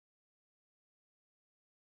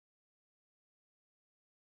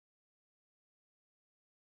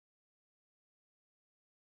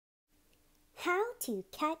How to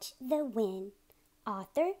Catch the Wind.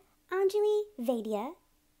 Author Anjali, Vaidya.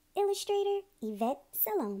 Illustrator Ivette,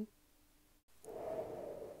 Salom.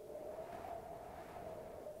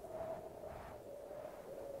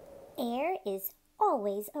 Air is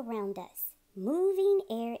always around us. Moving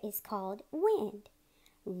air is called wind.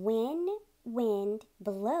 When wind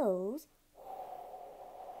blows,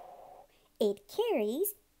 it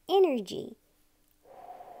carries energy.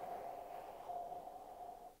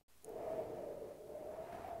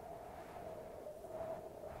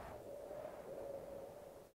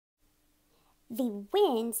 The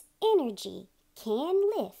wind's energy can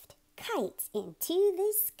lift kites into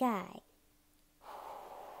the sky.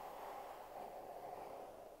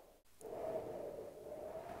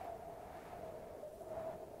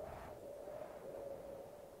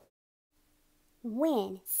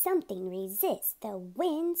 When something resists the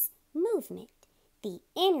wind's movement, the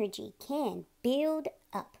energy can build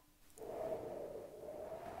up.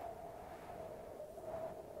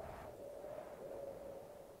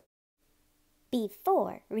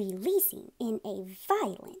 Before releasing in a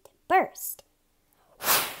violent burst.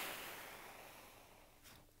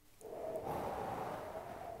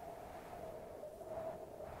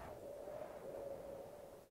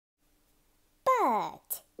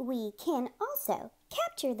 But we can also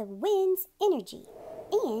capture the wind's energy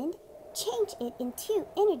and change it into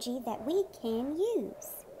energy that we can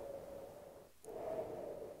use.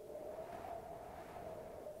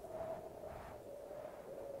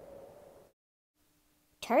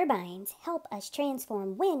 Turbines help us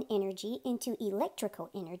transform wind energy into electrical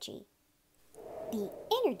energy. The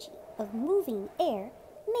energy of moving air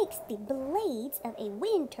makes the blades of a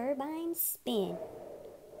wind turbine spin.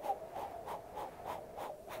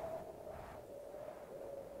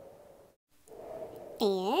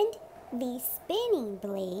 And the spinning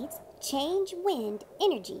blades change wind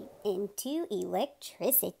energy into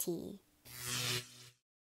electricity.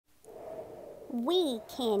 We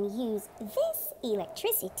can use this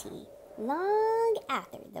electricity long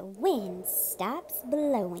after the wind stops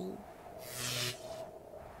blowing.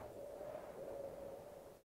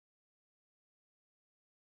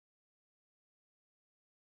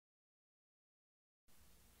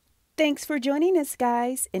 Thanks for joining us,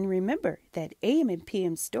 guys. And remember that AM and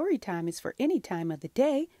PM story time is for any time of the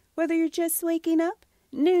day, whether you're just waking up,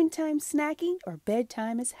 noontime snacking, or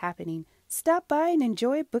bedtime is happening. Stop by and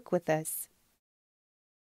enjoy a book with us.